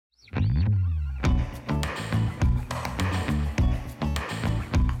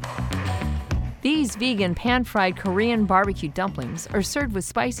These vegan pan-fried Korean barbecue dumplings are served with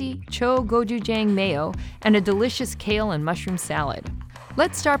spicy Chogochujang mayo and a delicious kale and mushroom salad.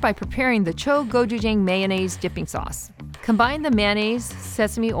 Let's start by preparing the Chogochujang mayonnaise dipping sauce. Combine the mayonnaise,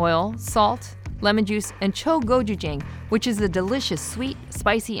 sesame oil, salt, lemon juice, and Chogochujang, which is a delicious sweet,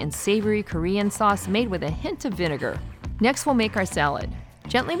 spicy, and savory Korean sauce made with a hint of vinegar. Next, we'll make our salad.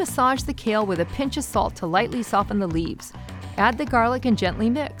 Gently massage the kale with a pinch of salt to lightly soften the leaves. Add the garlic and gently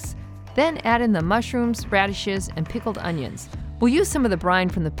mix. Then add in the mushrooms, radishes, and pickled onions. We'll use some of the brine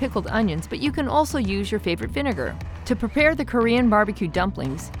from the pickled onions, but you can also use your favorite vinegar. To prepare the Korean barbecue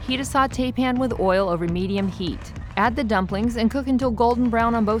dumplings, heat a sauté pan with oil over medium heat. Add the dumplings and cook until golden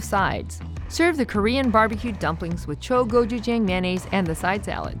brown on both sides. Serve the Korean barbecue dumplings with Chogochujang mayonnaise and the side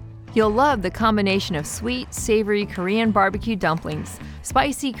salad. You'll love the combination of sweet, savory Korean barbecue dumplings,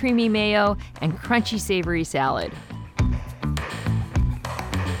 spicy creamy mayo, and crunchy savory salad.